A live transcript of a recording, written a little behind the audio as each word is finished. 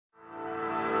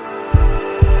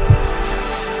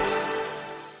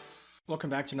Welcome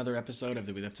back to another episode of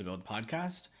the We Live to Build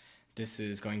podcast. This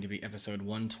is going to be episode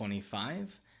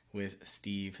 125 with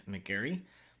Steve McGarry.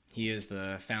 He is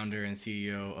the founder and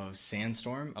CEO of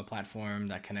Sandstorm, a platform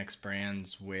that connects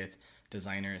brands with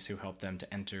designers who help them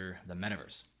to enter the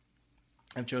metaverse.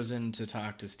 I've chosen to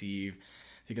talk to Steve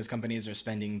because companies are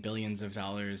spending billions of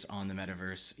dollars on the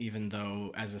metaverse, even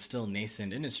though as a still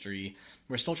nascent industry,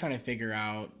 we're still trying to figure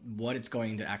out what it's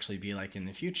going to actually be like in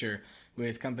the future,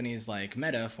 with companies like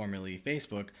Meta, formerly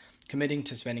Facebook, committing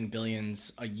to spending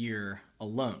billions a year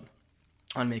alone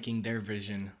on making their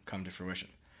vision come to fruition.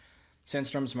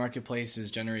 Sandstorm's marketplace is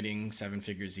generating seven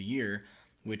figures a year,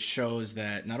 which shows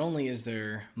that not only is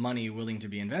there money willing to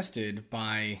be invested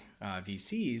by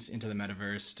VCs into the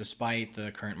metaverse despite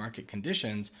the current market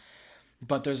conditions,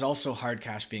 but there's also hard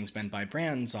cash being spent by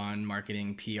brands on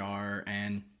marketing, PR,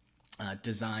 and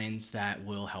designs that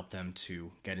will help them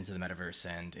to get into the metaverse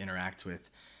and interact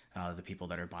with the people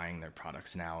that are buying their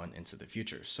products now and into the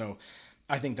future. So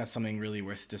I think that's something really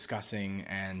worth discussing,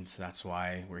 and that's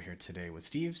why we're here today with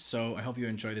Steve. So I hope you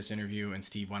enjoy this interview. And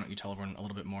Steve, why don't you tell everyone a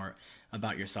little bit more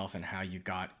about yourself and how you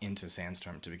got into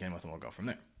Sandstorm to begin with, and we'll go from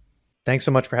there. Thanks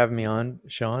so much for having me on,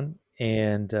 Sean.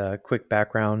 And quick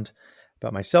background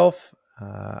about myself.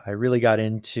 I really got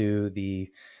into the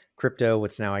crypto,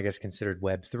 what's now, I guess, considered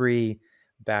Web3,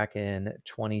 back in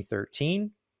 2013.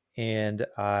 And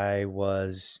I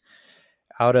was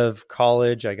out of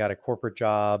college. I got a corporate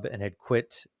job and had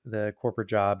quit the corporate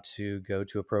job to go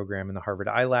to a program in the Harvard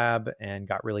iLab, and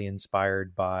got really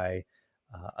inspired by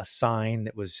a sign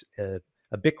that was a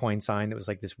Bitcoin sign that was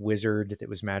like this wizard that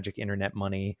was magic internet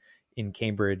money in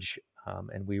Cambridge.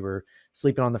 And we were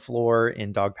sleeping on the floor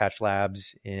in Dogpatch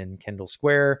Labs in Kendall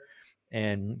Square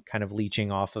and kind of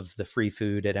leeching off of the free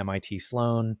food at MIT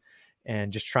Sloan,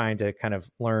 and just trying to kind of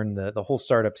learn the whole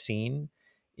startup scene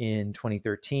in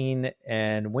 2013,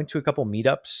 and went to a couple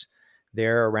meetups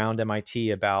there around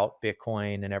MIT about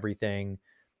Bitcoin and everything,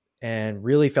 and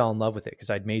really fell in love with it because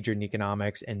I'd majored in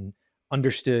economics and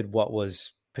understood what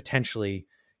was potentially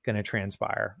going to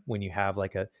transpire when you have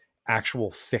like a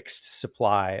actual fixed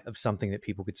supply of something that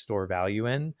people could store value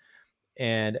in.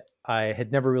 And I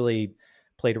had never really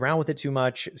played around with it too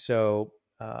much. So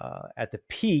at the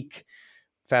peak,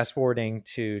 fast forwarding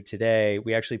to today,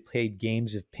 we actually played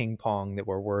games of ping pong that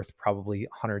were worth probably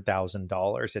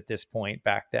 $100,000 at this point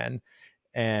back then.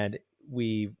 And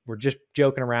we were just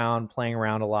joking around, playing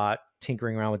around a lot,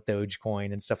 tinkering around with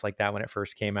Dogecoin and stuff like that when it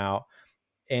first came out.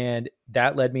 And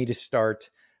that led me to start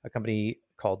a company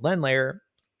called LendLayer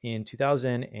in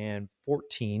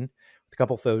 2014 with a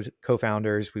couple of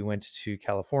co-founders. We went to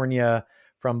California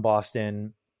from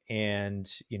Boston and,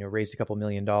 raised a couple $1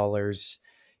 million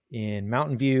in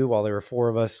Mountain View while there were four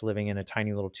of us living in a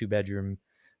tiny little 2-bedroom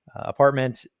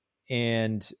apartment.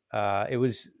 And it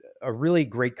was a really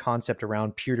great concept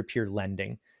around peer-to-peer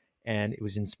lending. And it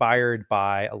was inspired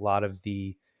by a lot of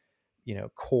the,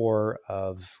 core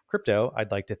of crypto,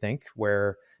 I'd like to think,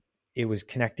 where it was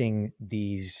connecting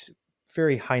these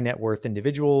very high net worth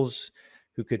individuals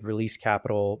who could release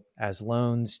capital as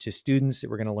loans to students that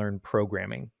were going to learn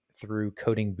programming through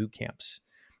coding boot camps.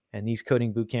 And these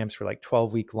coding boot camps were like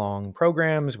 12-week long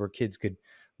programs where kids could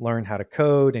learn how to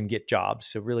code and get jobs.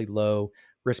 So really low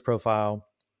risk profile.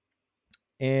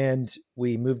 And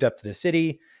we moved up to the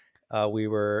city. We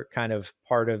were kind of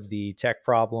part of the tech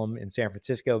problem in San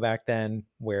Francisco back then,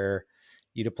 where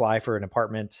you'd apply for an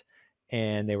apartment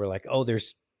and they were like, oh,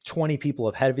 there's 20 people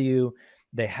ahead of you.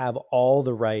 They have all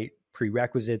the right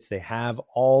prerequisites. They have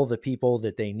all the people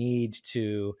that they need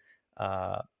to,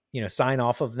 sign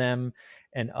off of them.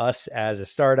 And us as a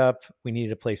startup, we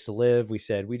needed a place to live. We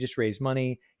said, we just raised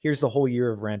money. Here's the whole year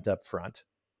of rent up front.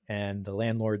 And the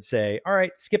landlords say, all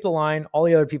right, skip the line, all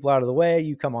the other people out of the way,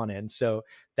 you come on in. So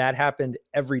that happened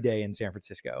every day in San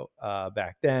Francisco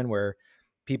back then, where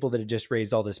people that had just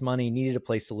raised all this money needed a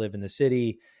place to live in the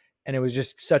city. And it was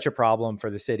just such a problem for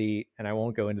the city. And I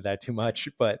won't go into that too much,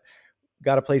 but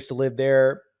got a place to live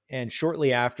there. And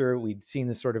shortly after, we'd seen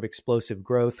this sort of explosive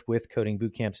growth with coding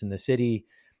boot camps in the city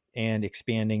and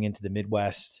expanding into the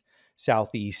Midwest,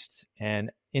 Southeast, and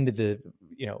into the,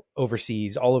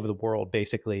 overseas, all over the world,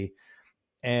 basically.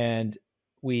 And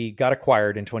we got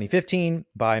acquired in 2015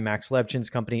 by Max Levchin's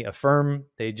company, Affirm.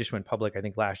 They just went public, I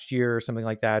think, last year or something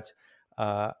like that.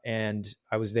 And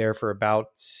I was there for about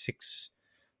 6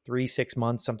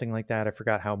 months, something like that. I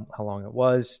forgot how long it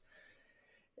was.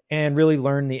 And really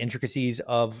learned the intricacies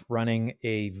of running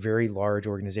a very large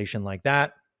organization like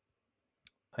that.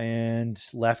 And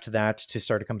left that to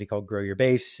start a company called Grow Your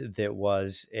Base that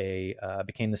was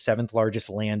became the 7th largest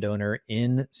landowner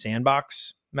in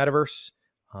Sandbox Metaverse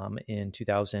in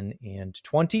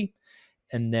 2020.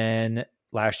 And then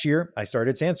last year I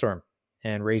started Sandstorm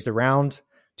and raised around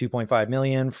 2.5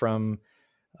 million from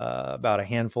about a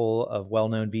handful of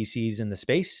well-known VCs in the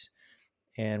space.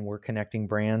 And we're connecting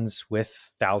brands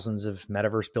with thousands of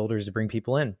metaverse builders to bring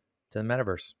people in to the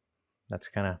metaverse. That's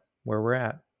kind of where we're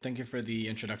at. Thank you for the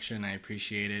introduction. I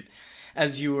appreciate it.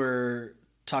 As you were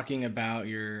talking about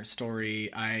your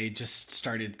story, I just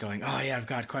started going, oh yeah, I've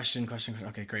got question.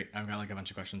 Okay, great. I've got like a bunch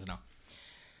of questions now.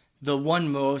 The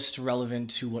one most relevant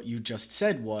to what you just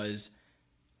said was,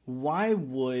 why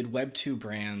would Web2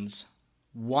 brands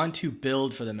want to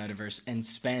build for the metaverse and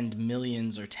spend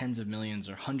millions or tens of millions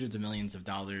or hundreds of millions of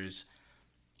dollars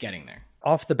getting there?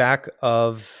 Off the back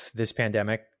of this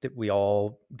pandemic that we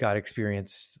all got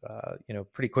experience,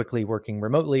 pretty quickly working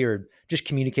remotely or just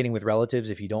communicating with relatives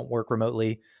if you don't work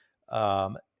remotely,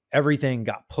 everything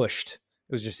got pushed.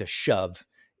 It was just a shove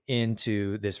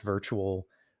into this virtual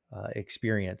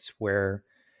experience where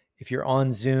if you're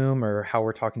on Zoom or how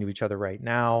we're talking to each other right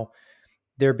now,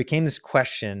 there became this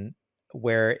question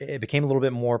where it became a little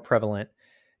bit more prevalent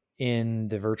in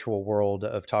the virtual world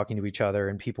of talking to each other.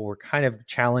 And people were kind of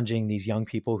challenging these young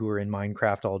people who were in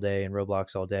Minecraft all day and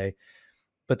Roblox all day.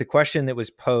 But the question that was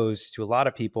posed to a lot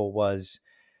of people was,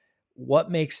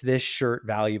 what makes this shirt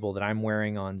valuable that I'm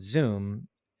wearing on Zoom?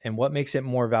 And what makes it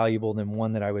more valuable than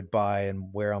one that I would buy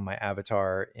and wear on my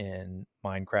avatar in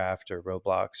Minecraft or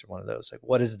Roblox or one of those? Like,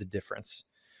 what is the difference?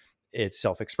 It's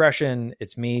self-expression.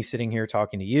 It's me sitting here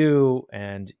talking to you.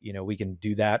 And, we can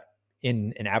do that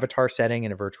in an avatar setting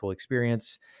in a virtual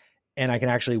experience. And I can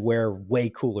actually wear way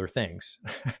cooler things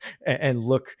and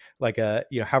look like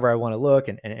however I want to look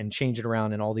and change it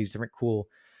around in all these different cool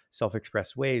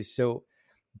self-expressed ways. So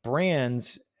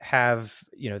brands have,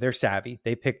 they're savvy.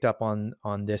 They picked up on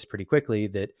this pretty quickly,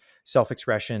 that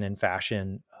self-expression and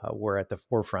fashion were at the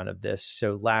forefront of this.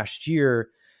 So last year,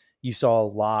 you saw a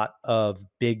lot of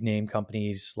big name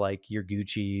companies like your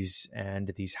Gucci's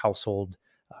and these household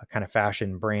kind of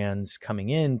fashion brands coming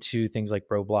into things like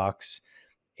Roblox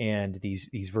and these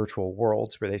virtual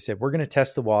worlds where they said, we're going to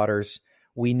test the waters.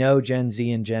 We know Gen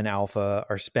Z and Gen Alpha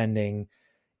are spending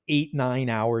 8-9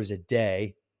 hours a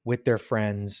day with their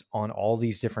friends on all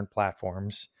these different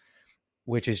platforms,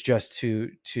 which is just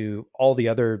to all the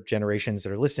other generations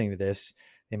that are listening to this,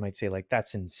 they might say like,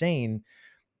 that's insane.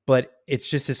 But it's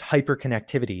just this hyper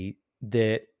connectivity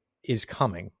that is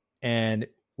coming. And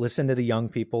listen to the young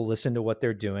people, listen to what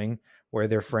they're doing, where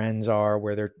their friends are,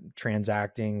 where they're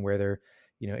transacting, where they're,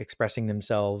 expressing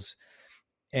themselves.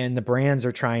 And the brands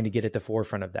are trying to get at the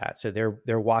forefront of that. So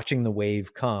they're watching the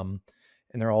wave come,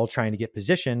 and they're all trying to get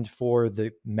positioned for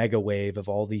the mega wave of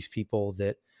all these people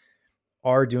that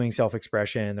are doing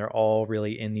self-expression. They're all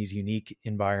really in these unique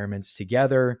environments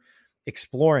together,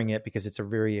 exploring it because it's a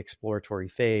very exploratory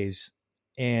phase.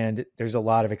 And there's a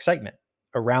lot of excitement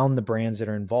around the brands that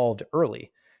are involved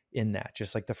early in that.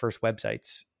 Just like the first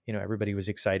websites, everybody was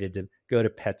excited to go to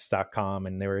pets.com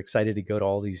and they were excited to go to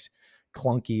all these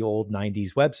clunky old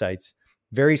 90s websites.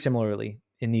 Very similarly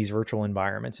in these virtual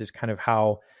environments is kind of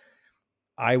how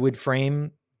I would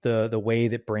frame the way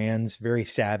that brands, very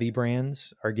savvy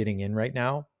brands, are getting in right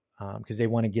now, because they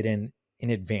want to get in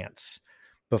advance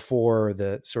before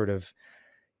the sort of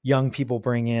young people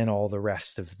bring in all the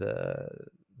rest of the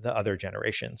other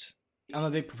generations. I'm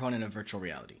a big proponent of virtual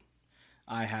reality.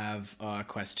 I have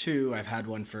Quest 2. I've had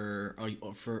one for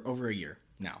over a year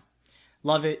now.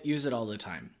 Love it. Use it all the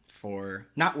time for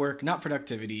not work, not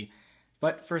productivity,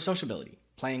 but for sociability.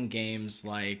 Playing games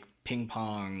like ping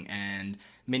pong and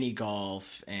mini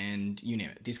golf and you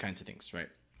name it. These kinds of things, right?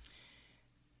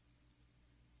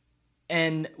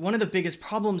 And one of the biggest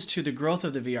problems to the growth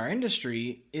of the VR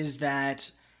industry is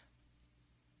that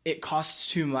it costs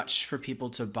too much for people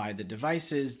to buy the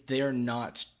devices. They're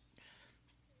not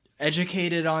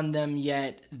educated on them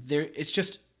yet.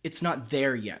 It's not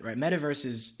there yet, right? Metaverse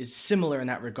is similar in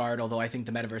that regard, although I think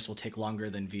the metaverse will take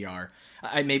longer than VR.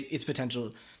 It's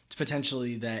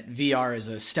potentially that VR is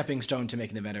a stepping stone to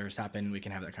making the metaverse happen. We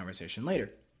can have that conversation later.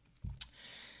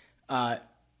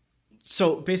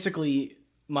 So basically,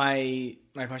 my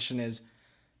question is,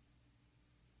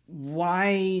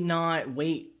 why not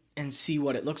wait and see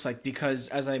what it looks like? Because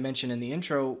as I mentioned in the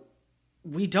intro,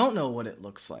 we don't know what it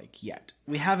looks like yet.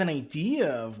 We have an idea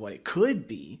of what it could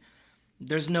be.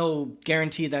 There's no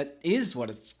guarantee that is what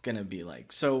it's going to be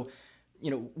like. So,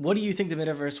 what do you think the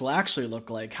metaverse will actually look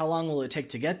like? How long will it take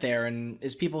to get there? And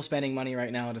is people spending money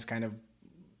right now just kind of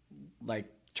like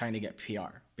trying to get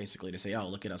PR, basically to say, oh,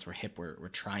 look at us, we're hip, we're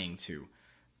trying to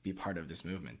be part of this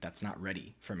movement that's not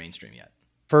ready for mainstream yet?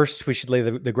 First, we should lay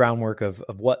the groundwork of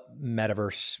what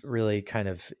metaverse really kind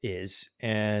of is.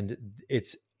 And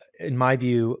it's in my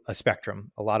view, a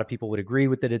spectrum. A lot of people would agree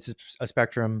with that. It's a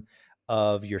spectrum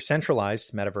of your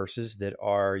centralized metaverses that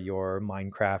are your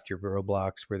Minecraft, your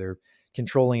Roblox, where they're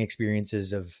controlling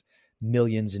experiences of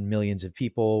millions and millions of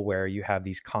people, where you have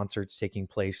these concerts taking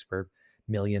place where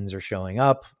millions are showing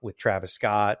up with Travis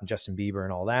Scott and Justin Bieber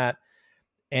and all that.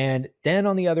 And then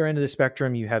on the other end of the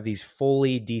spectrum, you have these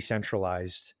fully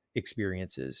decentralized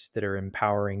experiences that are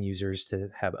empowering users to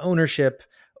have ownership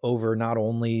over not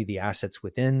only the assets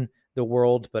within the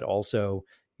world, but also,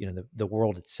 the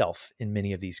world itself in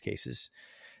many of these cases.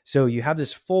 So you have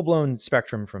this full-blown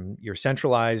spectrum from your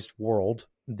centralized world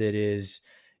that is,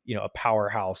 a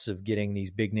powerhouse of getting these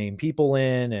big name people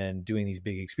in and doing these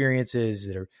big experiences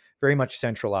that are very much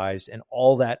centralized, and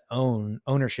all that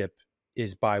ownership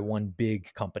is by one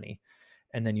big company.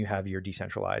 And then you have your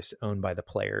decentralized, owned by the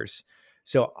players.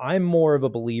 So I'm more of a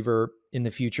believer in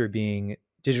the future being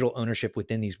digital ownership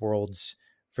within these worlds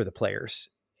for the players.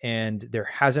 And there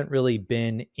hasn't really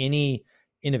been any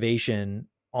innovation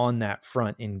on that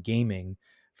front in gaming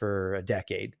for a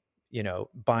decade.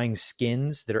 Buying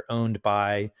skins that are owned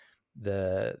by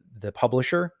the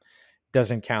publisher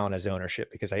doesn't count as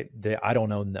ownership because I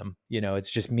don't own them.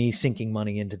 It's just me sinking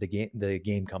money into the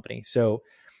game company. So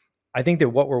I think that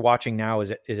what we're watching now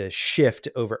is a shift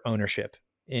over ownership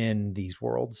in these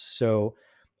worlds. So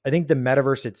I think the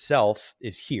metaverse itself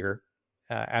is here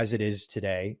as it is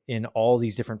today in all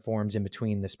these different forms in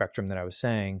between the spectrum that I was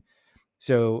saying.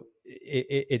 So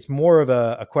it's more of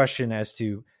a question as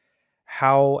to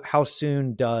how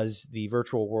soon does the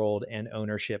virtual world and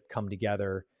ownership come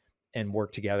together and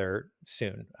work together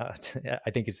soon?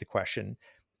 I think is the question.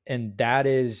 And that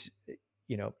is,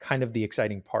 kind of the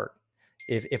exciting part.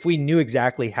 If we knew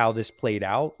exactly how this played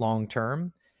out long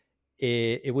term,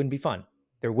 it wouldn't be fun.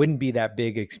 There wouldn't be that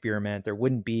big experiment. There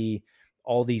wouldn't be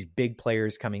all these big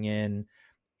players coming in.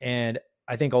 And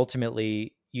I think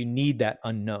ultimately you need that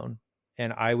unknown.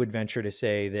 And I would venture to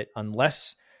say that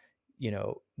unless,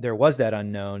 there was that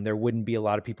unknown, there wouldn't be a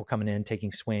lot of people coming in,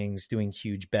 taking swings, doing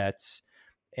huge bets,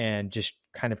 and just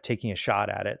kind of taking a shot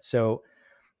at it. So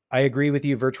I agree with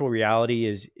you. Virtual reality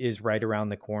is right around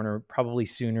the corner, probably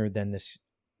sooner than this,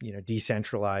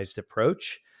 decentralized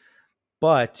approach.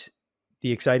 But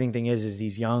the exciting thing is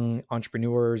these young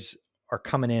entrepreneurs are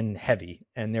coming in heavy,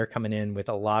 and they're coming in with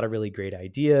a lot of really great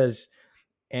ideas.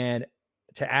 And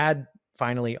to add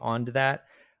finally onto that,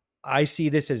 I see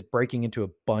this as breaking into a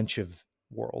bunch of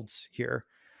worlds here.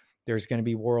 There's going to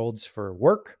be worlds for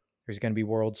work. There's going to be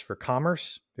worlds for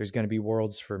commerce. There's going to be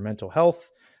worlds for mental health.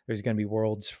 There's going to be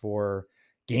worlds for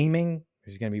gaming.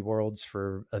 There's going to be worlds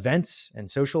for events and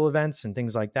social events and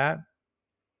things like that.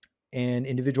 And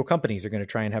individual companies are going to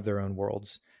try and have their own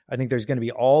worlds. I think there's going to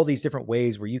be all these different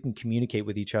ways where you can communicate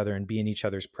with each other and be in each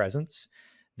other's presence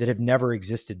that have never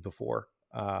existed before.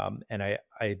 And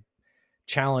I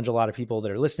challenge a lot of people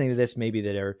that are listening to this, maybe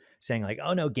that are saying like,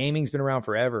 oh no, gaming's been around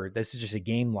forever. This is just a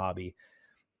game lobby.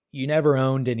 You never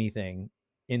owned anything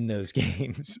in those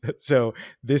games. So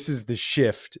this is the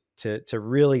shift to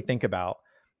really think about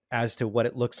as to what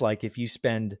it looks like if you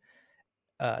spend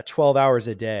 12 hours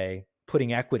a day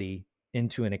putting equity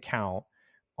into an account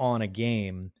on a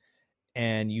game,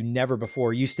 and you never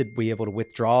before used to be able to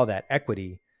withdraw that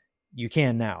equity. You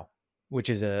can now, which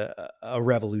is a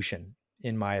revolution,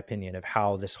 in my opinion, of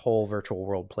how this whole virtual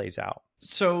world plays out.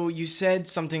 So you said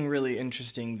something really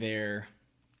interesting there,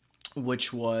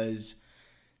 which was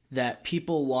that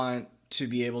people want to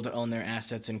be able to own their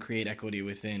assets and create equity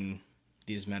within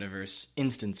these metaverse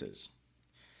instances.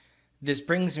 This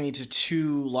brings me to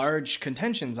two large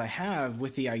contentions I have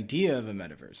with the idea of a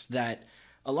metaverse that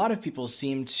a lot of people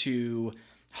seem to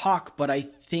hawk, but I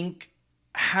think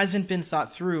hasn't been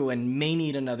thought through and may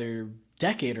need another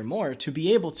decade or more to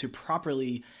be able to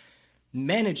properly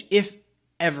manage, if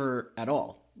ever at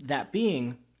all. That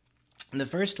being the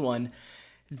first one,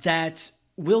 that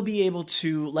we'll be able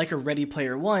to, like a Ready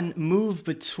Player One, move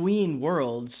between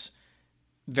worlds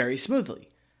very smoothly.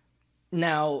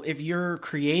 Now, if you're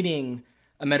creating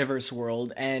a metaverse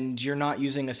world and you're not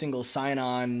using a single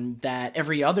sign-on that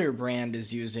every other brand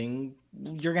is using,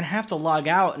 you're going to have to log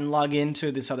out and log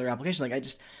into this other application.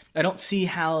 I don't see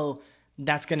how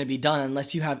that's going to be done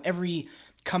unless you have every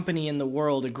company in the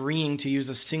world agreeing to use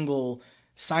a single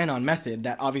sign-on method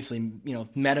that obviously,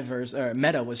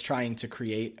 Meta was trying to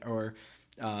create, or,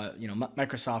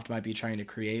 Microsoft might be trying to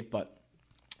create, but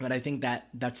I think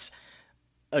that's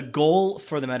a goal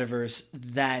for the metaverse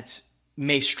that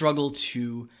may struggle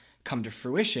to come to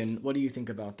fruition. What do you think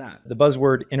about that? The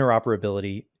buzzword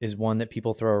interoperability is one that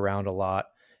people throw around a lot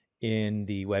in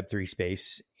the Web3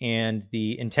 space. And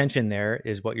the intention there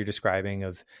is what you're describing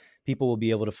of people will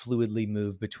be able to fluidly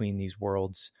move between these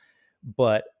worlds.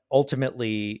 But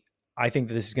ultimately, I think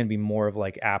that this is going to be more of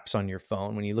like apps on your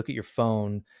phone. When you look at your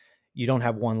phone, you don't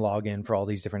have one login for all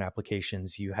these different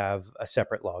applications. You have a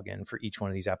separate login for each one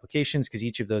of these applications because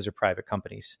each of those are private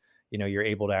companies. You're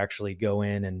able to actually go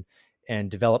in and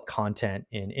develop content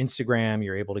in Instagram.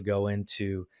 You're able to go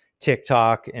into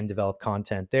TikTok and develop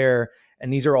content there.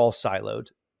 And these are all siloed.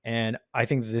 And I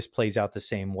think that this plays out the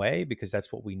same way because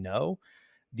that's what we know.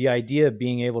 The idea of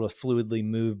being able to fluidly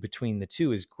move between the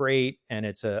two is great. And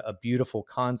it's a beautiful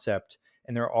concept.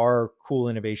 And there are cool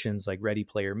innovations like Ready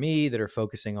Player Me that are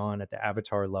focusing on at the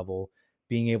avatar level,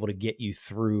 being able to get you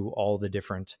through all the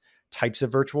different types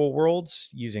of virtual worlds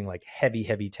using like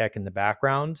heavy tech in the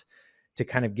background to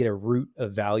kind of get a root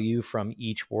of value from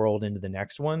each world into the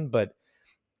next one. But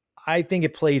I think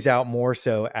it plays out more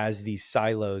so as these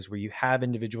silos where you have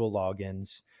individual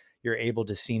logins. You're able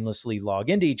to seamlessly log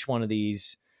into each one of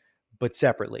these, but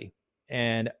separately.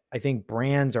 And I think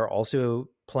brands are also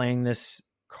playing this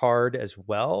card as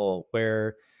well,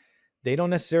 where they don't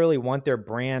necessarily want their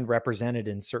brand represented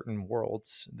in certain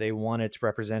worlds. They want it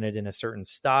represented in a certain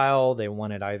style. They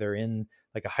want it either in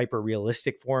like a hyper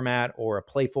realistic format or a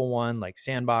playful one like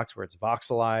Sandbox where it's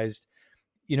voxelized.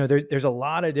 There's a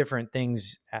lot of different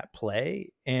things at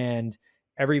play and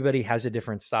everybody has a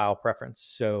different style preference.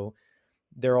 So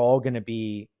they're all going to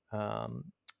be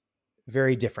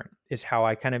very different is how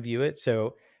I kind of view it.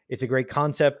 So it's a great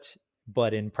concept,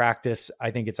 but in practice,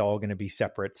 I think it's all going to be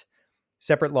separate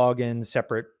logins,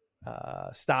 separate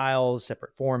styles,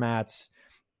 separate formats.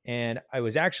 And I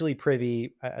was actually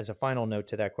privy, as a final note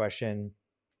to that question,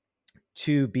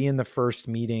 to be in the first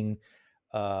meeting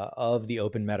of the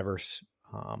Open Metaverse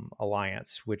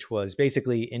Alliance, which was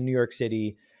basically in New York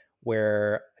City,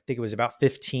 where I think it was about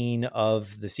 15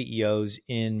 of the CEOs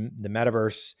in the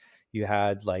metaverse. You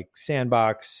had like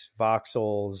Sandbox,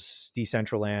 Voxels,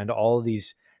 Decentraland, all of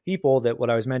these people that what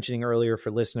I was mentioning earlier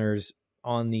for listeners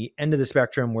on the end of the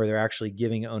spectrum where they're actually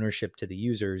giving ownership to the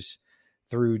users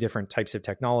through different types of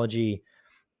technology,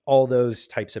 all those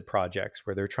types of projects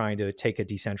where they're trying to take a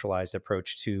decentralized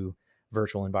approach to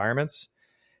virtual environments.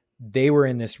 They were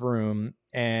in this room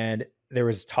and there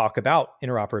was talk about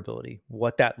interoperability,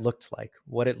 what that looked like,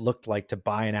 what it looked like to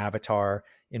buy an avatar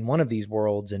in one of these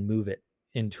worlds and move it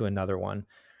into another one.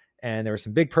 And there were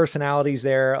some big personalities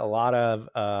there, a lot of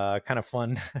kind of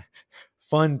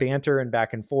fun banter and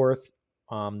back and forth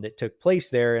that took place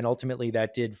there. And ultimately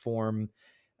that did form,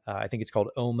 I think it's called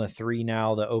OMA 3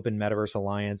 now, the Open Metaverse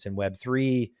Alliance and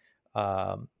Web3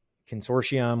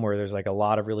 consortium, where there's like a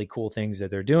lot of really cool things that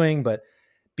they're doing. But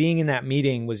being in that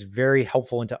meeting was very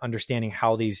helpful into understanding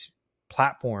how these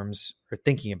platforms are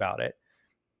thinking about it.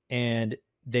 And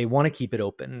they want to keep it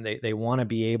open. They want to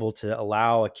be able to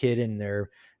allow a kid in their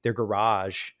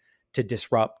garage to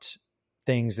disrupt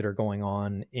things that are going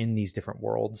on in these different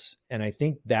worlds. And I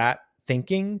think that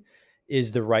thinking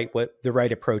is the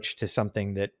right approach to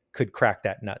something that could crack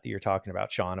that nut that you're talking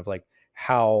about, Sean, of like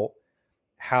how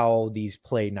these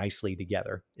play nicely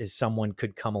together. Is someone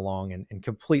could come along and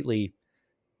completely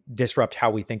disrupt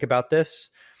how we think about this.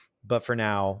 But for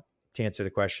now, to answer the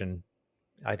question,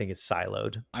 I think it's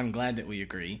siloed. I'm glad that we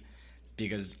agree,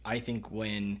 because I think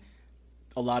when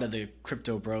a lot of the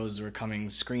crypto bros were coming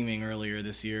screaming earlier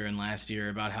this year and last year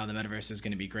about how the metaverse is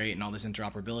going to be great and all this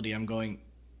interoperability, I'm going,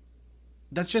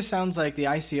 that just sounds like the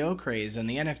ICO craze and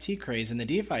the NFT craze and the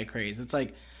DeFi craze. It's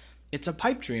like, it's a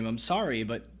pipe dream. I'm sorry,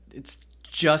 but it's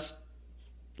just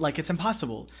like, it's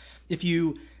impossible. If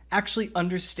you actually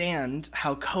understand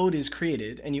how code is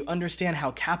created and you understand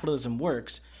how capitalism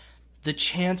works, the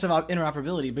chance of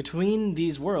interoperability between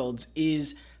these worlds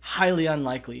is highly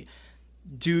unlikely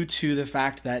due to the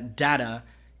fact that data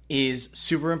is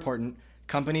super important.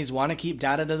 Companies want to keep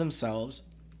data to themselves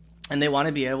and they want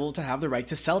to be able to have the right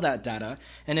to sell that data.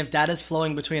 And if data is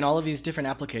flowing between all of these different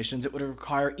applications, it would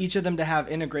require each of them to have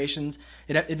integrations.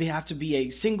 It'd have to be a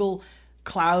single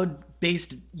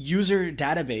cloud-based user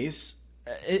database.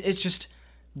 It's just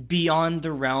beyond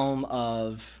the realm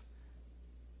of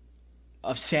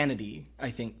sanity,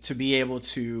 I think, to be able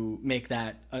to make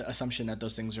that assumption that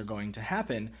those things are going to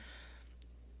happen.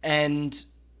 And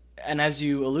as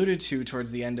you alluded to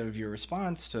towards the end of your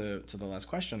response to the last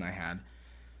question I had,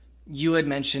 you had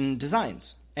mentioned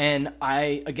designs. And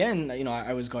I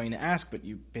was going to ask, but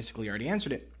you basically already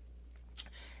answered it.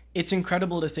 It's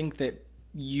incredible to think that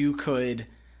you could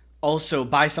also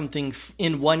buy something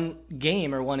in one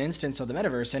game or one instance of the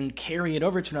metaverse and carry it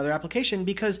over to another application,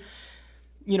 because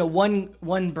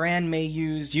one brand may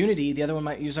use Unity, the other one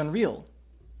might use Unreal.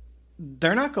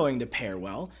 They're not going to pair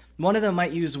well. One of them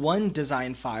might use one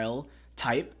design file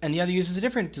type and the other uses a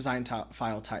different design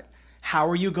file type. How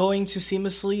are you going to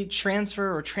seamlessly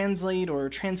transfer or translate or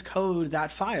transcode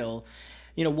that file?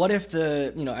 What if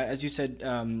as you said,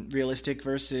 realistic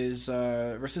versus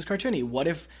cartoony? What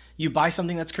if you buy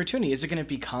something that's cartoony? Is it going to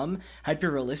become hyper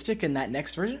realistic in that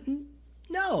next version?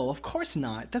 No, of course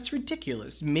not. That's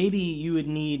ridiculous. Maybe you would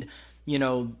need,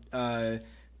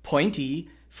 Pointy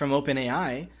from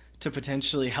OpenAI to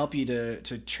potentially help you to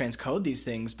transcode these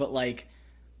things, but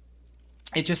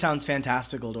it just sounds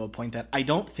fantastical to a point that I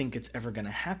don't think it's ever going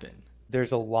to happen.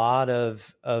 There's a lot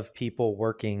of people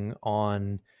working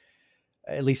on,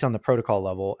 at least on the protocol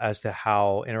level, as to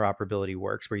how interoperability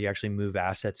works, where you actually move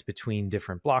assets between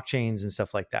different blockchains and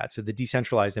stuff like that. So the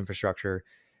decentralized infrastructure,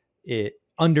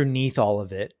 underneath all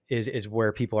of it is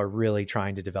where people are really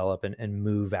trying to develop and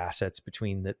move assets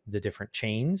between the different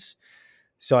chains.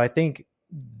 So I think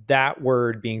that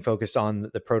word being focused on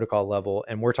the protocol level,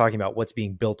 and we're talking about what's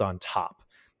being built on top,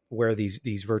 where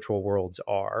these virtual worlds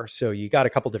are. So you got a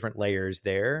couple different layers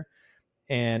there.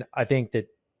 And I think that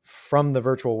from the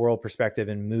virtual world perspective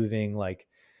and moving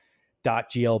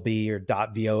 .glb or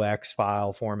 .vox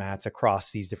file formats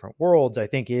across these different worlds, I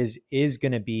think is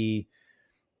going to be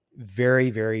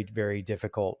very, very, very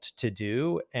difficult to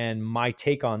do. And my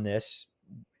take on this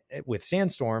with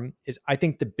Sandstorm is I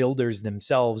think the builders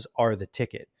themselves are the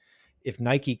ticket. If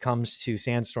Nike comes to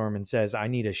Sandstorm and says, I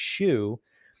need a shoe,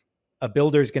 a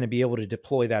builder is going to be able to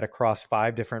deploy that across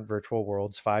 5 different virtual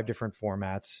worlds, 5 different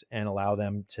formats, and allow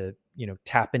them to,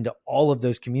 tap into all of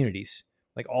those communities,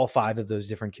 all 5 of those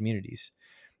different communities.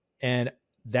 And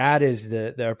that is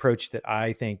the approach that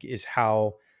I think is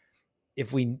how,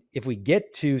 if we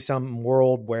get to some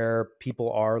world where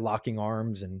people are locking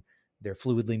arms and they're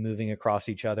fluidly moving across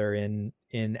each other in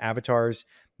avatars,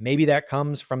 maybe that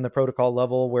comes from the protocol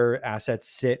level where assets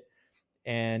sit,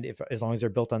 and as long as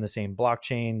they're built on the same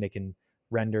blockchain, they can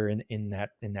render in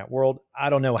that world.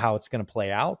 I don't know how it's going to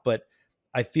play out, but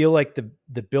I feel like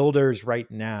the builders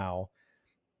right now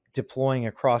deploying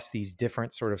across these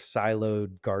different sort of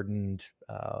siloed, gardened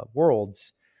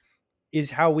worlds is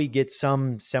how we get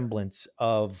some semblance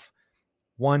of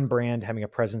one brand having a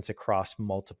presence across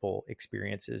multiple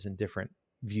experiences and different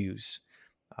views.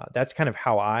 That's kind of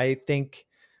how I think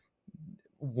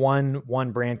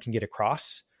one brand can get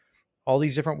across all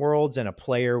these different worlds, and a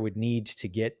player would need to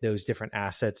get those different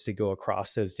assets to go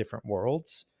across those different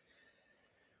worlds,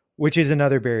 which is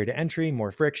another barrier to entry,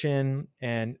 more friction.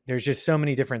 And there's just so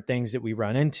many different things that we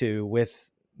run into with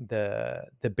the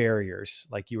barriers,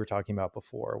 like you were talking about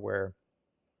before, where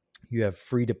you have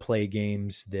free to play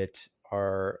games that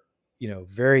are,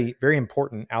 very, very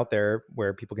important out there,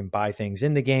 where people can buy things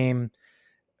in the game,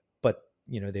 but,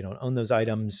 they don't own those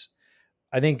items.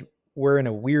 I think we're in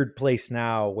a weird place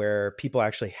now where people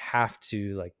actually have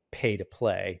to pay to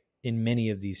play in many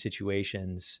of these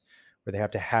situations, where they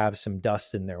have to have some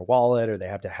dust in their wallet, or they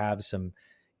have to have some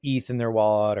ETH in their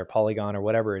wallet, or Polygon, or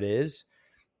whatever it is.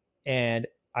 And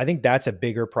I think that's a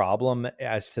bigger problem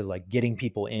as to getting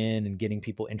people in and getting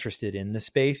people interested in the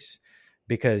space,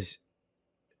 because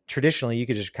traditionally you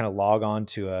could just kind of log on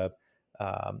to a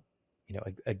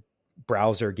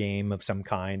browser game of some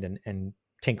kind and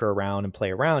tinker around and play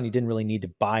around. You didn't really need to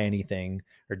buy anything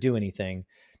or do anything.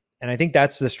 And I think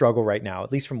that's the struggle right now,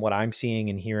 at least from what I'm seeing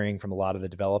and hearing from a lot of the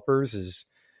developers, is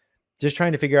just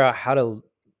trying to figure out how to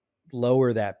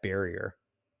lower that barrier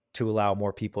to allow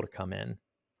more people to come in.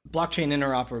 Blockchain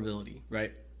interoperability,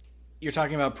 right? You're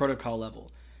talking about protocol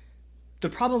level. The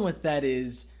problem with that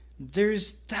is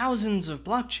there's thousands of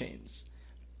blockchains.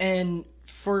 And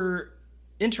for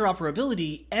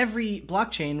interoperability, every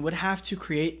blockchain would have to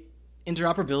create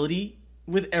interoperability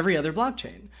with every other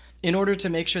blockchain in order to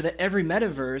make sure that every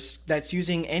metaverse that's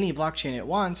using any blockchain it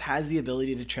wants has the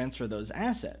ability to transfer those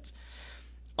assets.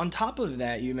 On top of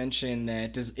that, you mentioned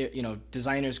that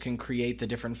designers can create the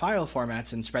different file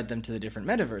formats and spread them to the different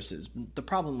metaverses. The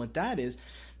problem with that is,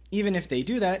 even if they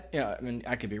do that,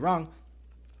 I could be wrong,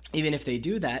 even if they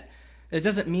do that, it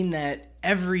doesn't mean that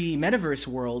every metaverse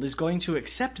world is going to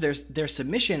accept their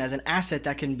submission as an asset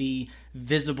that can be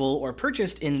visible or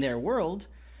purchased in their world.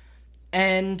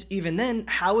 And even then,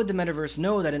 how would the metaverse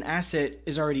know that an asset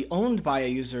is already owned by a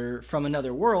user from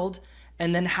another world?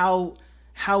 And then how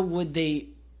would they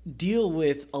deal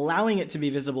with allowing it to be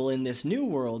visible in this new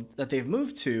world that they've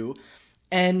moved to?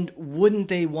 And wouldn't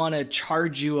they want to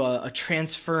charge you a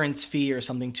transference fee or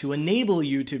something to enable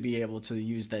you to be able to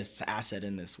use this asset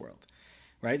in this world,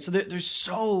 right? So there's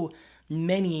so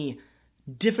many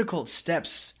difficult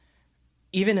steps,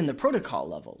 even in the protocol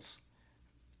levels.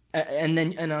 And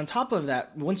on top of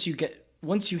that, once you get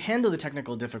once you handle the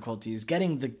technical difficulties,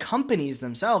 getting the companies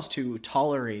themselves to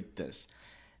tolerate this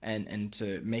and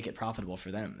to make it profitable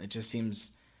for them, it just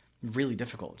seems really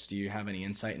difficult. Do you have any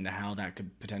insight into how that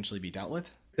could potentially be dealt with?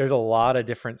 There's a lot of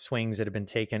different swings that have been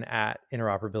taken at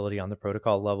interoperability on the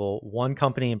protocol level. One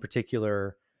company in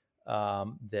particular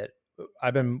that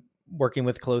I've been working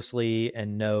with closely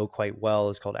and know quite well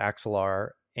is called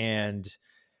Axelar. And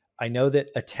I know that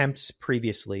attempts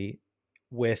previously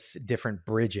with different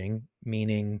bridging,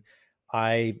 meaning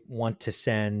I want to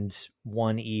send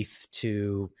one ETH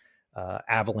to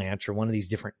Avalanche or one of these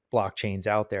different blockchains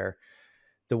out there.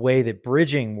 The way that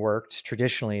bridging worked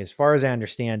traditionally, as far as I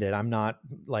understand it, I'm not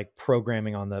like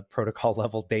programming on the protocol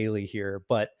level daily here,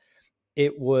 but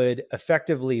it would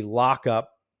effectively lock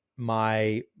up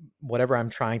my whatever I'm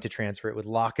trying to transfer. It would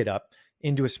lock it up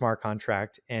into a smart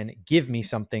contract and give me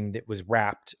something that was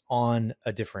wrapped on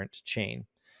a different chain.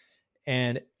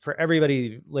 And for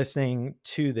everybody listening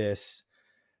to this,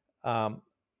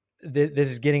 this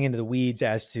is getting into the weeds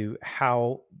as to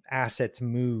how assets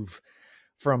move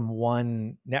from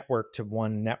one network to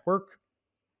one network.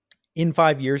 In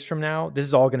 5 years from now, this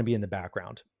is all going to be in the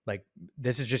background. Like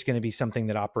this is just going to be something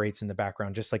that operates in the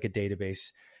background, just like a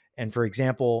database. And for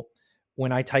example,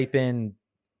 when I type in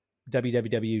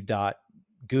www.google,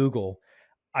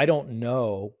 I don't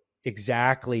know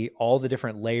exactly all the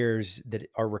different layers that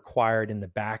are required in the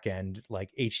back end,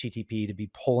 like HTTP, to be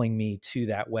pulling me to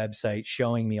that website,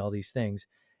 showing me all these things.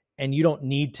 And you don't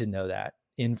need to know that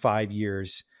in 5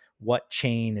 years, what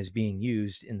chain is being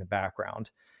used in the background.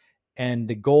 And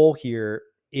the goal here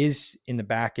is in the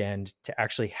back end to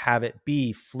actually have it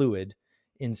be fluid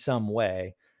in some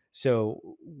way. So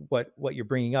what you're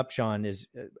bringing up, Sean, is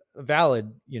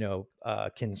valid,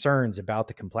 concerns about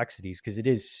the complexities, because it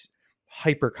is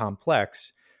hyper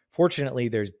complex. Fortunately,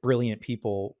 there's brilliant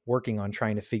people working on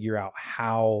trying to figure out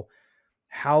how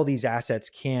these assets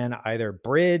can either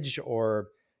bridge or,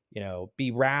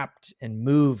 be wrapped and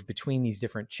move between these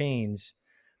different chains,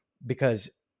 because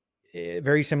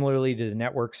very similarly to the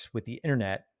networks with the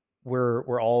internet,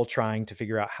 we're all trying to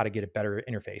figure out how to get a better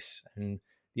interface, and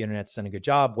the internet's done a good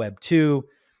job. Web 2,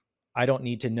 I don't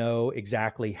need to know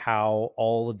exactly how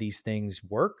all of these things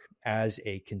work as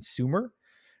a consumer,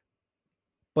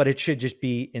 but it should just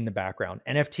be in the background.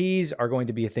 NFTs are going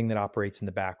to be a thing that operates in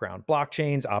the background.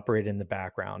 Blockchains operate in the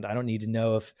background. I don't need to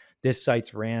know if this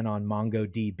site's ran on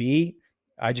MongoDB.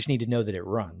 I just need to know that it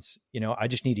runs. I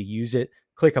just need to use it,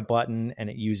 click a button, and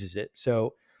it uses it.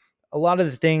 So a lot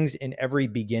of the things in every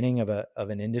beginning of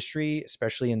an industry,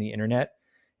 especially in the internet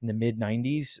in the mid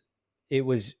 90s, it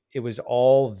was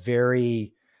all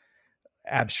very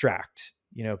abstract.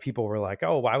 People were like,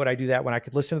 oh, why would I do that when I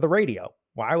could listen to the radio?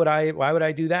 Why would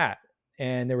I do that?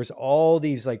 And there was all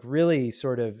these like really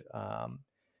sort of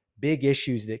big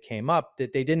issues that came up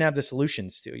that they didn't have the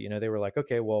solutions to. They were like,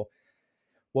 okay, well,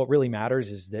 what really matters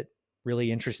is that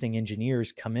really interesting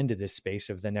engineers come into this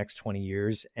space over the next 20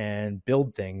 years and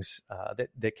build things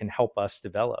that can help us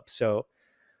develop. So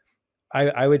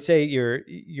I would say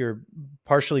you're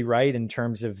partially right in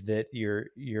terms of that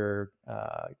you're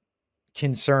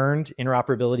concerned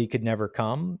interoperability could never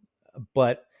come,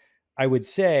 but I would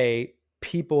say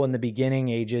people in the beginning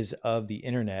ages of the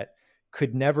internet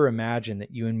could never imagine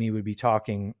that you and me would be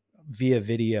talking via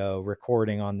video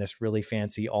recording on this really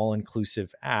fancy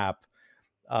all-inclusive app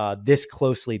this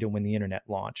closely to when the internet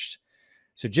launched.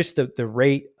 So just the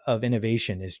rate of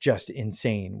innovation is just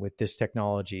insane with this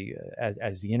technology,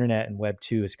 as the internet and Web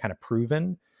 2 is kind of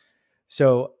proven.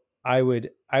 So I would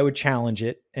challenge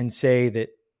it and say that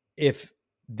if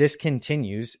this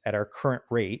continues at our current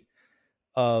rate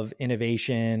of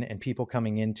innovation and people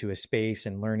coming into a space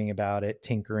and learning about it,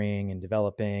 tinkering and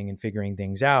developing and figuring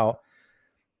things out,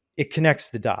 it connects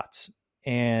the dots.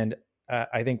 And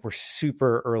I think we're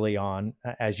super early on,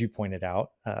 as you pointed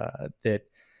out, that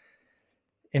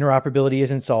interoperability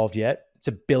isn't solved yet. It's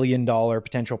 $1 billion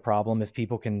potential problem if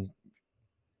people can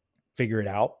figure it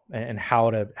out and how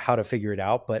to figure it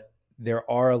out. But there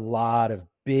are a lot of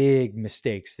big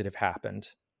mistakes that have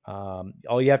happened.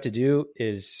 All you have to do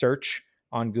is search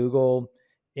on Google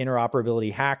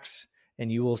interoperability hacks, and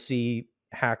you will see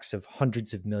hacks of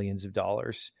hundreds of millions of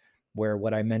dollars, where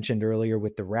what I mentioned earlier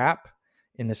with the wrap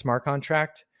in the smart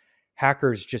contract,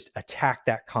 hackers just attack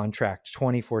that contract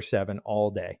 24/7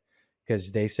 all day,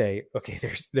 because they say, okay,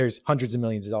 there's hundreds of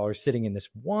millions of dollars sitting in this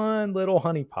one little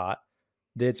honeypot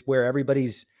that's where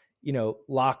everybody's,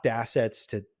 locked assets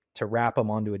to wrap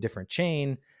them onto a different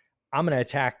chain. I'm going to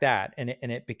attack that. And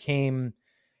it became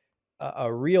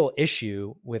a real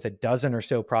issue with a dozen or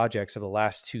so projects of the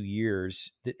last 2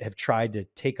 years that have tried to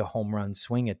take a home run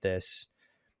swing at this.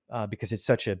 because it's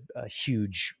such a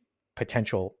huge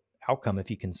potential outcome if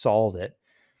you can solve it.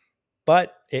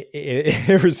 But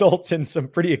it results in some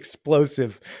pretty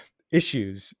explosive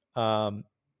issues. And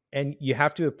you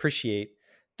have to appreciate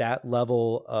that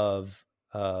level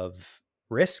of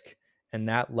risk and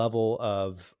that level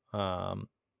of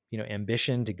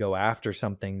ambition to go after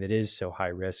something that is so high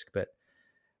risk. But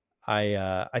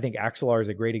I think Axelar is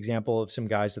a great example of some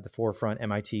guys at the forefront,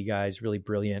 MIT guys, really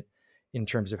brilliant in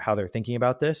terms of how they're thinking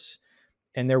about this.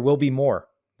 And there will be more.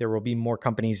 There will be more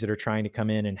companies that are trying to come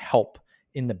in and help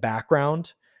in the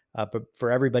background. But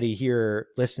for everybody here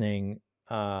listening,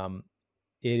 it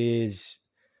is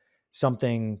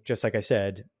something, just like I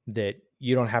said, that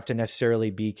you don't have to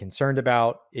necessarily be concerned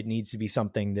about. It needs to be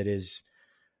something that is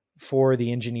for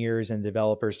the engineers and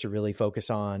developers to really focus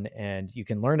on, and you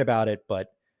can learn about it, but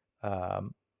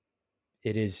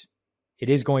it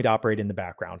is going to operate in the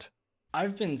background.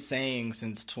 I've been saying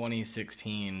since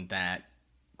 2016 that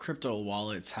crypto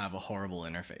wallets have a horrible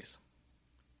interface.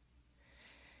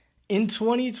 In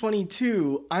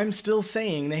 2022, I'm still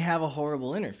saying they have a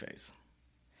horrible interface.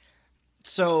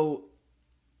 So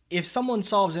if someone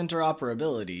solves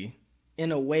interoperability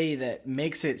in a way that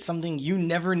makes it something you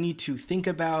never need to think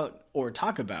about or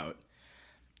talk about,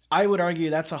 I would argue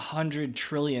that's $100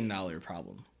 trillion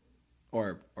problem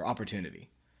or opportunity.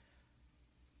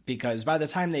 Because by the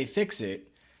time they fix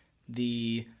it,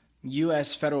 the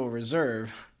U.S. Federal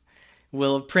Reserve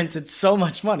will have printed so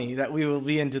much money that we will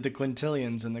be into the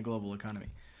quintillions in the global economy.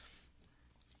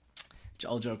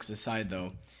 All jokes aside,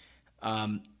 though,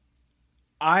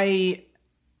 I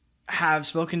have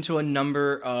spoken to a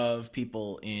number of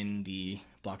people in the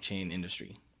blockchain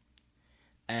industry.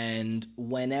 And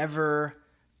whenever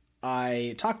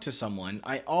I talk to someone,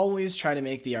 I always try to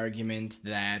make the argument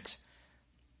that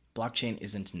blockchain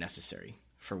isn't necessary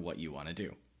for what you want to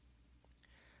do.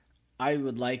 I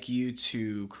would like you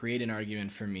to create an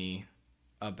argument for me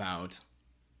about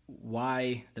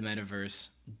why the metaverse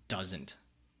doesn't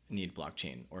need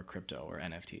blockchain or crypto or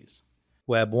NFTs.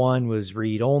 Web 1 was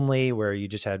read only, where you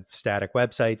just had static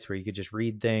websites where you could just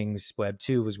read things. Web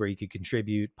 2 was where you could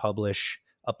contribute, publish,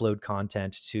 upload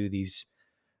content to these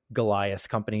Goliath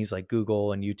companies like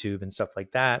Google and YouTube and stuff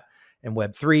like that. And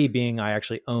Web 3 being I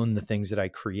actually own the things that I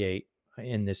create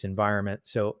in this environment.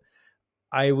 So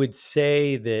I would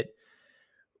say that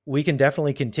we can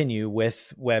definitely continue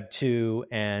with Web 2,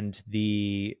 and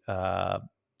the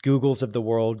Googles of the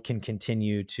world can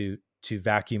continue to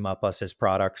vacuum up us as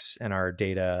products and our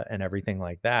data and everything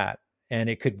like that. And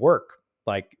it could work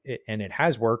and it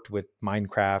has worked with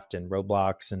Minecraft and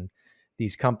Roblox and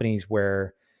these companies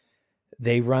where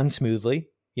they run smoothly.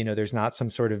 There's not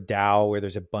some sort of DAO where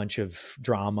there's a bunch of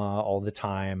drama all the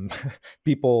time,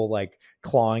 people like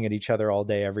clawing at each other all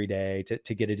day, every day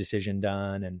to get a decision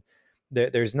done. And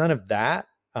there's none of that.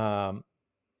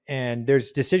 And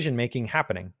there's decision-making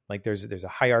happening. Like there's a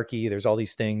hierarchy, there's all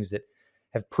these things that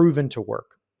have proven to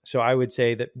work. So I would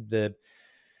say that the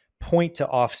point to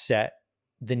offset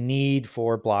the need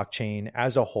for blockchain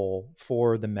as a whole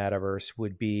for the metaverse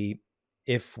would be,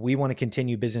 if we want to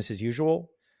continue business as usual,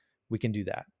 we can do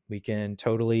that. We can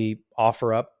totally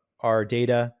offer up our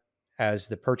data as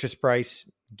the purchase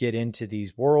price, get into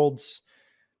these worlds.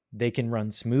 They can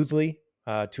run smoothly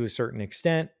to a certain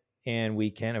extent, and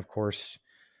we can, of course,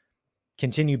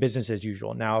 continue business as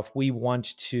usual. Now, if we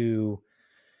want to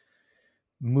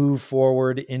move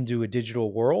forward into a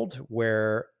digital world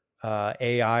where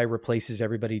AI replaces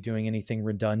everybody doing anything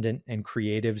redundant and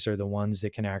creatives are the ones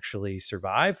that can actually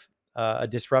survive a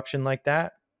disruption like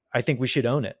that, I think we should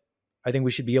own it. I think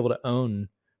we should be able to own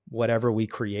whatever we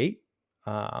create.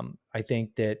 I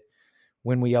think that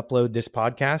when we upload this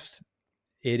podcast,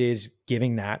 it is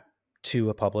giving that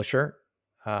to a publisher.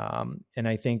 And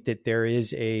I think that there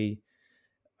is a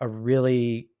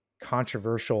really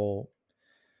controversial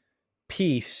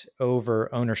piece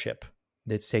over ownership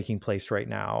that's taking place right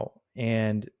now.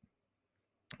 And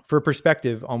for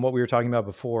perspective on what we were talking about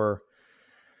before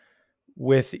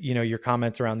with, your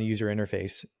comments around the user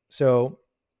interface. So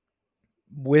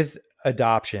with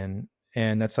adoption,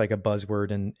 and that's like a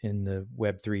buzzword in the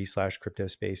Web3/crypto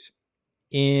space,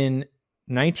 in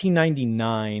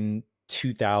 1999,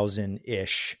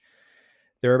 2000-ish,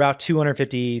 there were about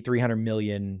 250, 300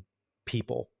 million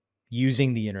people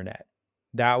using the internet.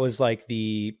 That was like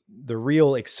the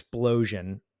real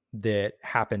explosion that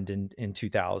happened in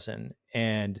 2000.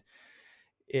 And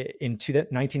in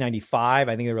 1995,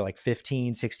 I think there were like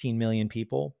 15, 16 million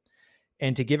people.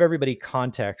 And to give everybody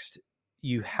context,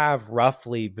 you have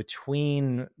roughly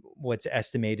between what's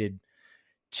estimated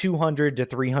 200 to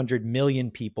 300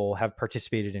 million people have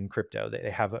participated in crypto.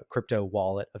 They have a crypto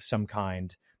wallet of some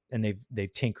kind and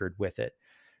they've tinkered with it.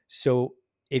 So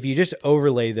if you just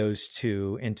overlay those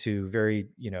two into very,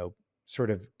 sort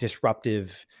of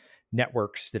disruptive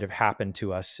networks that have happened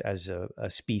to us as a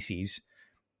species,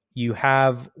 you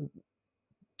have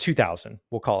 2000,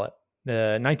 we'll call it.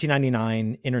 The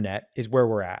 1999 internet is where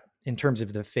we're at in terms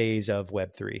of the phase of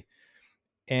Web3.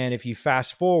 And if you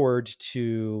fast forward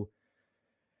to,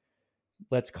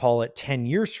 let's call it 10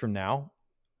 years from now,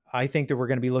 I think that we're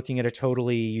going to be looking at a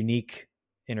totally unique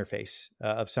interface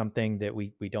of something that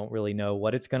we don't really know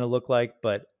what it's going to look like.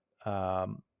 But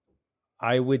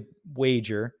I would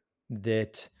wager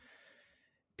that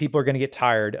people are going to get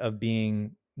tired of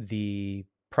being the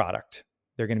product.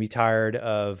 They're going to be tired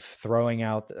of throwing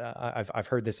out. I've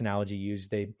heard this analogy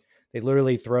used. They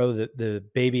literally throw the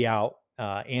baby out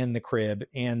and the crib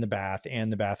and the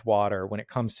bath water when it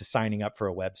comes to signing up for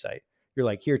a website. You're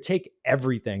like, here, take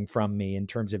everything from me in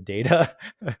terms of data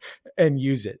and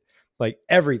use it, like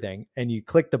everything. And you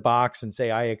click the box and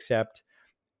say, I accept.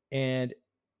 And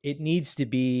it needs to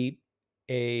be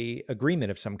a agreement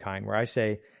of some kind where I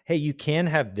say, hey, you can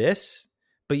have this,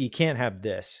 but you can't have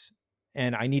this.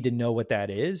 And I need to know what that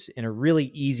is in a really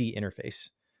easy interface.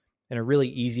 And a really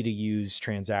easy to use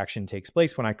transaction takes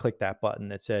place when I click that button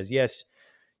that says, yes,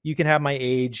 you can have my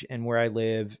age and where I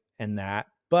live and that,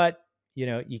 but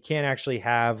you can't actually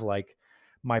have like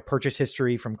my purchase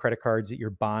history from credit cards that you're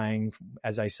buying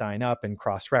as I sign up and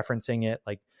cross-referencing it.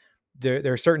 Like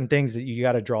there are certain things that you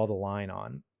got to draw the line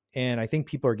on. And I think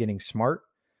people are getting smart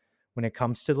when it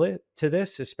comes to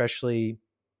this, especially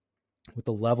with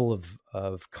the level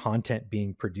of content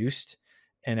being produced.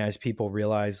 And as people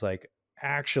realize, like,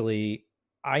 actually,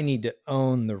 I need to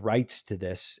own the rights to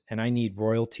this and I need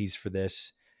royalties for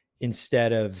this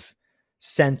instead of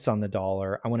cents on the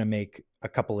dollar. I want to make a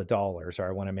couple of dollars, or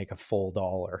I want to make a full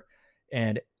dollar.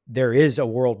 And there is a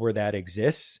world where that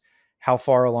exists. How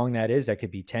far along that is, that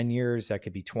could be 10 years, that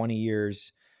could be 20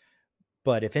 years.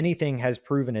 But if anything has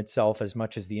proven itself as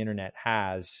much as the internet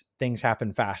has, things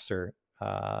happen faster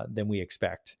than we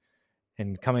expect.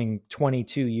 And coming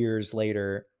 22 years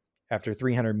later, after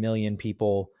 300 million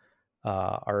people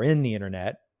are in the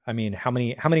internet, I mean, how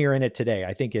many are in it today?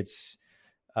 I think it's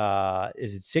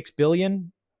is it 6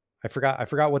 billion? I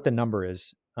forgot what the number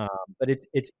is, but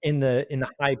it's in the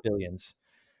high billions.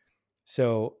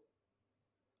 So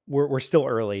we're still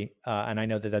early, and I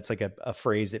know that that's like a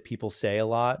phrase that people say a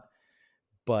lot,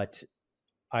 but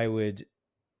I would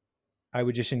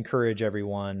just encourage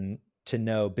everyone to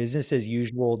know business as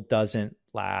usual doesn't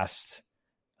last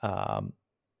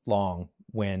long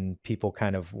when people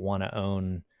kind of want to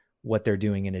own what they're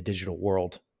doing in a digital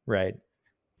world, right?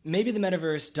 Maybe the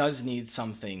metaverse does need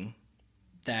something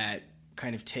that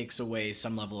kind of takes away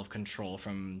some level of control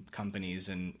from companies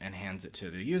and hands it to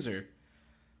the user.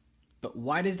 But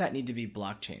why does that need to be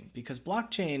blockchain? Because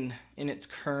blockchain in its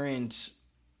current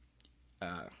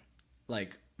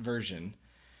version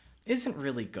isn't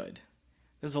really good.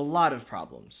 There's a lot of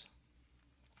problems.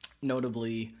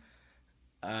 Notably,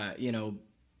 the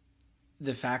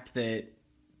fact that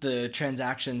the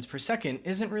transactions per second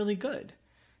isn't really good.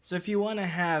 So if you want to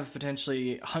have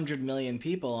potentially 100 million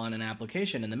people on an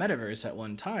application in the metaverse at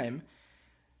one time,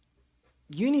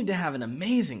 you need to have an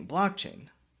amazing blockchain.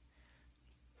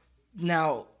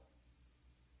 Now,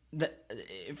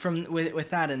 with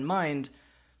that in mind,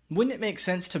 wouldn't it make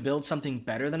sense to build something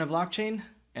better than a blockchain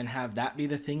and have that be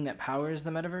the thing that powers the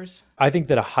metaverse? I think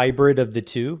that a hybrid of the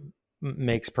two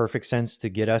makes perfect sense to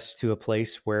get us to a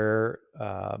place where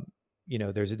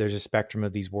there's a spectrum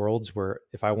of these worlds where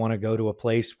if I want to go to a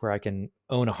place where I can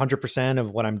own 100%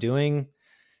 of what I'm doing,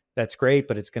 that's great,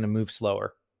 but it's going to move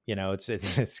slower.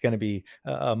 It's going to be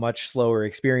a much slower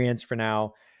experience for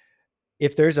now.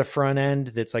 If there's a front end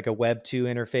that's like a Web 2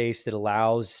 interface that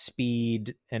allows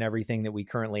speed and everything that we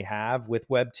currently have with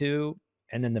Web 2,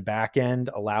 and then the back end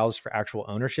allows for actual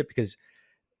ownership, because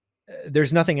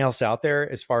there's nothing else out there,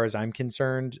 as far as I'm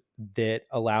concerned, that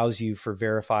allows you for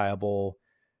verifiable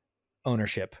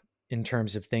ownership in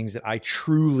terms of things that I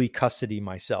truly custody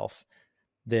myself,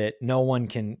 that no one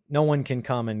can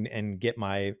come and get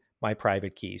my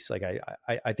private keys. Like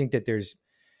I think that there's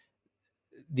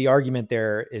the argument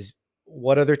there is,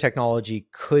 what other technology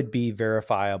could be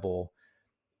verifiable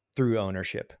through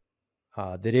ownership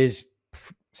that is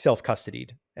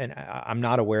self-custodied? And I'm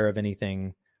not aware of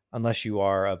anything, unless you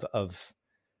are, of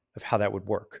how that would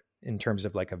work in terms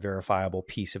of like a verifiable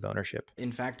piece of ownership.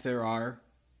 In fact, there are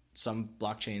some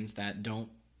blockchains that don't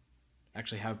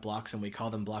actually have blocks, and we call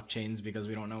them blockchains because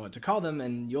we don't know what to call them.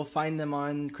 And you'll find them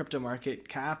on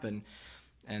CryptoMarketCap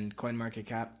and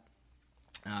CoinMarketCap,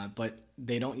 but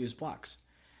they don't use blocks.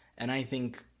 And I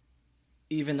think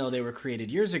even though they were created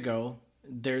years ago,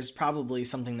 there's probably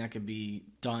something that could be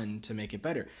done to make it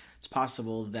better. It's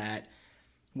possible that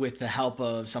with the help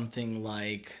of something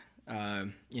like,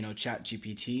 Chat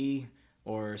GPT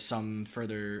or some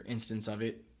further instance of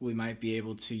it, we might be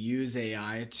able to use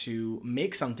AI to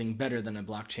make something better than a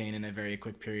blockchain in a very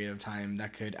quick period of time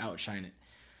that could outshine it.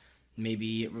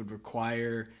 Maybe it would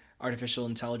require artificial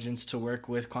intelligence to work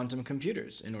with quantum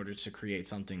computers in order to create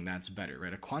something that's better,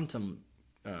 right? A quantum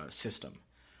system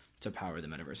to power the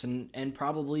metaverse, and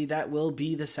probably that will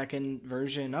be the second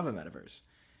version of a metaverse.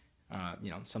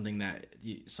 Something that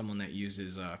someone that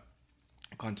uses a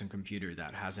quantum computer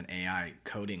that has an AI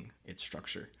coding its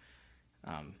structure.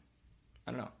 I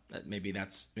don't know. Maybe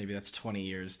that's 20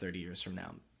 years, 30 years from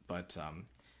now. But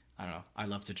I don't know. I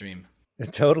love to dream.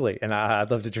 Totally, and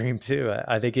I'd love to dream too.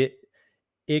 I think it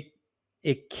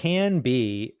it can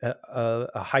be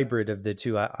a hybrid of the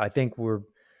two. I think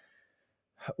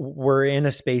we're in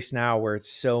a space now where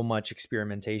it's so much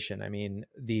experimentation. I mean,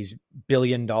 these $1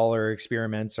 billion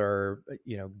experiments are,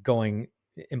 going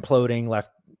imploding left,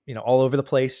 all over the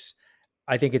place.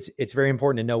 I think it's very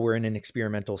important to know we're in an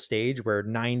experimental stage where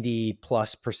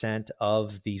 90+%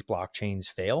 of these blockchains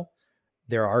fail.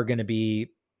 There are going to be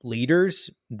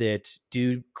leaders that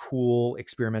do cool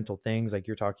experimental things like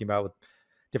you're talking about with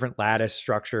different lattice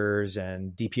structures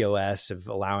and DPoS of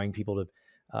allowing people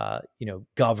to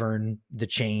govern the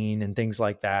chain and things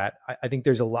like that. I think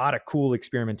there's a lot of cool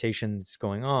experimentation that's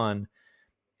going on.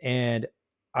 And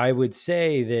I would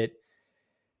say that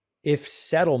if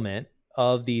settlement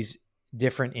of these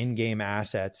different in-game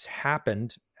assets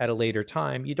happened at a later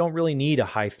time, you don't really need a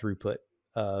high throughput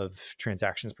of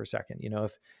transactions per second.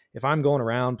 If I'm going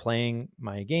around playing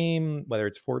my game, whether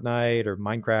it's Fortnite or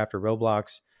Minecraft or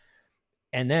Roblox,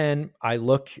 and then I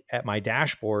look at my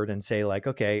dashboard and say like,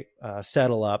 okay,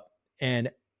 settle up, and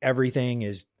everything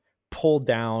is pulled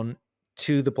down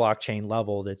to the blockchain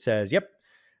level that says, yep,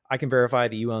 I can verify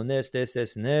that you own this, this,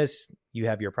 this, and this. You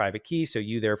have your private key, so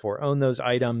you therefore own those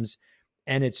items.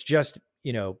 And it's just,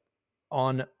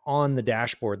 on the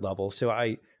dashboard level. So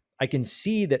I can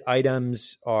see that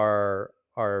items are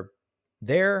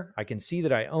there. I can see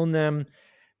that I own them,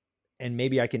 and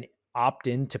maybe I can opt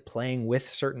into playing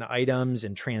with certain items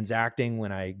and transacting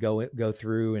when I go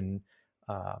through and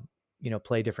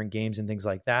play different games and things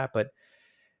like that. But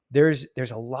there's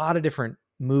a lot of different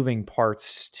moving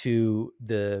parts to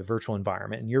the virtual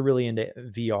environment, and you're really into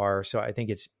VR, so I think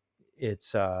it's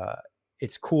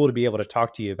cool to be able to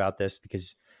talk to you about this,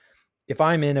 because if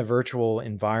I'm in a virtual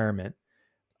environment,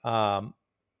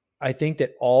 I think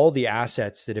that all the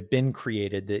assets that have been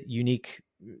created, the unique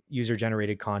user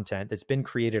generated content that's been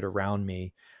created around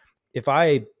me, if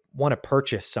I want to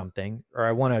purchase something or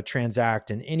I want to transact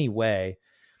in any way,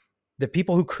 the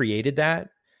people who created that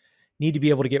need to be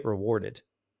able to get rewarded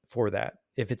for that.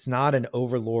 If it's not an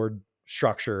overlord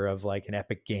structure of like an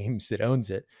Epic Games that owns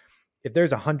it, if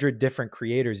there's 100 different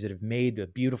creators that have made a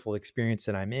beautiful experience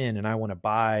that I'm in, and I want to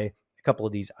buy a couple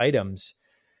of these items,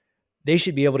 they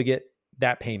should be able to get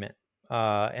that payment.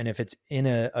 And if it's in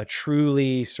a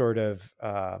truly sort of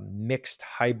mixed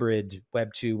hybrid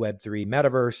Web 2, Web 3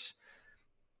 metaverse,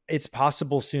 it's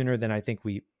possible sooner than I think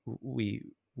we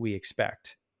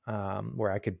expect,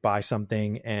 where I could buy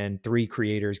something and 3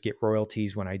 creators get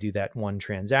royalties when I do that one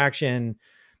transaction.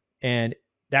 And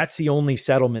that's the only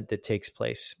settlement that takes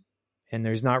place. And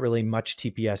there's not really much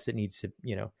TPS that needs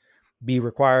to, be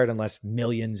required unless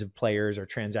millions of players are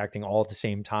transacting all at the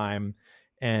same time.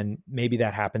 And maybe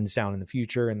that happens down in the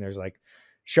future, and there's like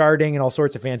sharding and all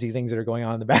sorts of fancy things that are going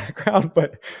on in the background.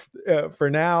 But for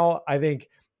now, I think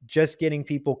just getting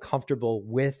people comfortable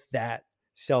with that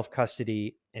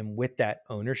self-custody and with that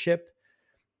ownership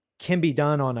can be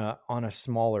done on a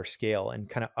smaller scale, and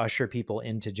kind of usher people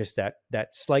into just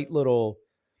that slight little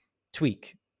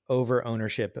tweak over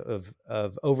ownership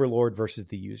of overlord versus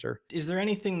the user. Is there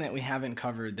anything that we haven't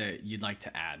covered that you'd like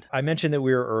to add? I mentioned that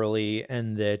we were early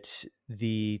and that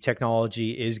the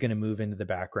technology is going to move into the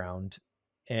background,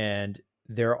 and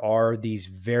there are these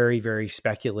very, very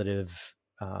speculative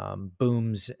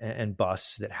booms and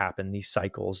busts that happen, these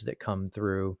cycles that come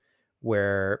through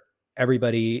where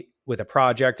everybody with a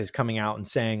project is coming out and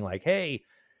saying like, hey,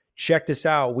 check this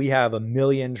out. We have 1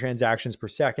 million transactions per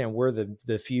second. We're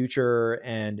the future.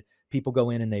 And people go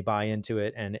in and they buy into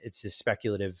it. And it's this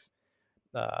speculative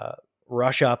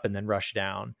rush up and then rush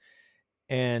down.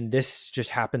 And this just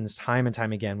happens time and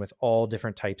time again with all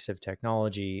different types of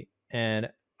technology. And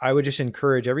I would just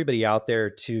encourage everybody out there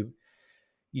to,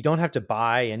 you don't have to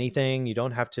buy anything. You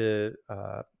don't have to,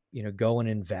 go and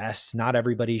invest. Not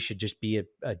everybody should just be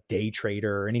a day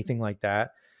trader or anything like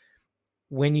that.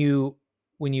 When you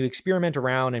when you experiment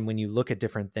around and when you look at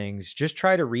different things, just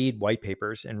try to read white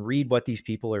papers and read what these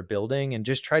people are building and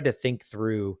just try to think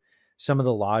through some of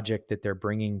the logic that they're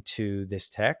bringing to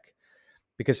this tech,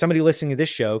 because somebody listening to this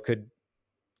show could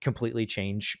completely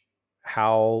change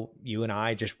how you and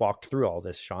I just walked through all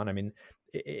this, Sean. I mean,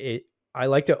 I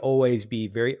like to always be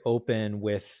very open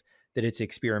with that it's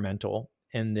experimental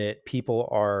and that people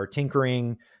are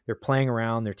tinkering, they're playing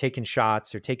around, they're taking shots,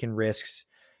 they're taking risks.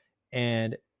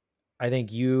 And I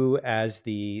think you as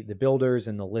the builders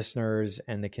and the listeners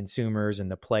and the consumers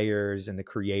and the players and the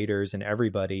creators and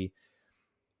everybody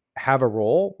have a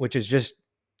role, which is just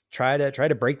try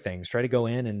to break things, try to go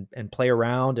in and play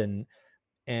around and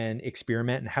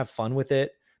experiment and have fun with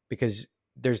it, because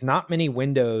there's not many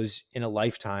windows in a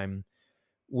lifetime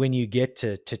when you get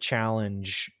to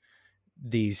challenge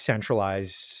these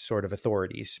centralized sort of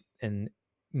authorities. And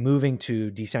moving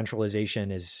to decentralization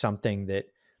is something that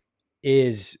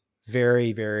is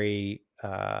very, very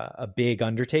a big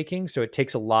undertaking. So it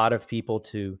takes a lot of people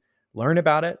to learn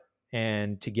about it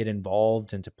and to get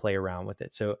involved and to play around with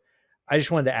it. So I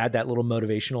just wanted to add that little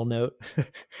motivational note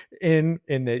in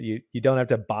that you don't have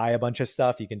to buy a bunch of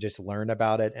stuff. You can just learn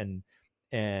about it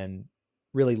and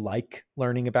really like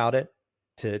learning about it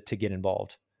to get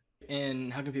involved.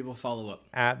 And how can people follow up?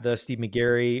 At the Steve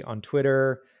McGarry on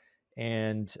Twitter,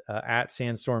 and at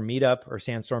Sandstorm Meetup, or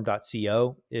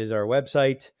sandstorm.co is our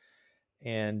website.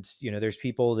 And, there's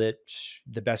people that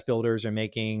the best builders are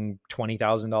making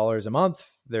 $20,000 a month.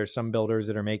 There's some builders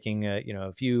that are making,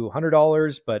 a few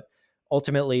 $100, but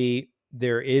ultimately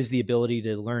there is the ability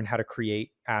to learn how to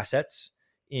create assets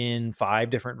in 5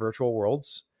 different virtual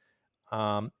worlds,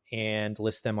 and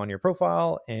list them on your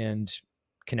profile and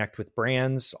connect with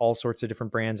brands, all sorts of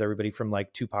different brands, everybody from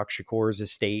like Tupac Shakur's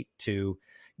estate to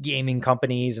gaming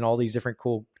companies and all these different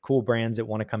cool brands that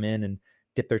want to come in and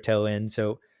dip their toe in.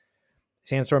 So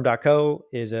sandstorm.co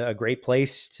is a great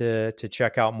place to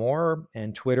check out more.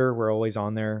 And Twitter, we're always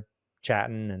on there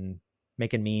chatting and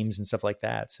making memes and stuff like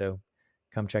that. So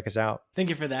come check us out. Thank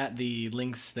you for that. The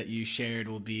links that you shared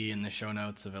will be in the show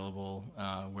notes available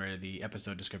where the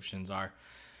episode descriptions are.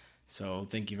 So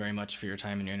thank you very much for your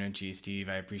time and your energy, Steve.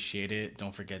 I appreciate it.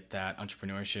 Don't forget that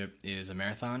entrepreneurship is a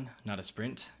marathon, not a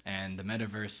sprint. And the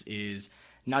metaverse is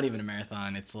not even a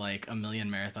marathon. It's like a million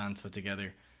marathons put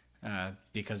together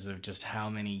because of just how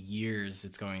many years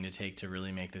it's going to take to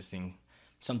really make this thing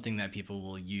something that people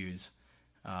will use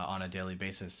on a daily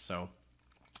basis. So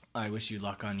I wish you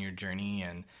luck on your journey,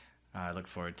 and I look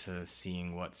forward to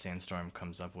seeing what Sandstorm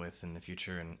comes up with in the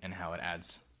future and how it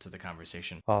adds to the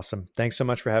conversation. Awesome. Thanks so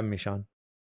much for having me, Sean.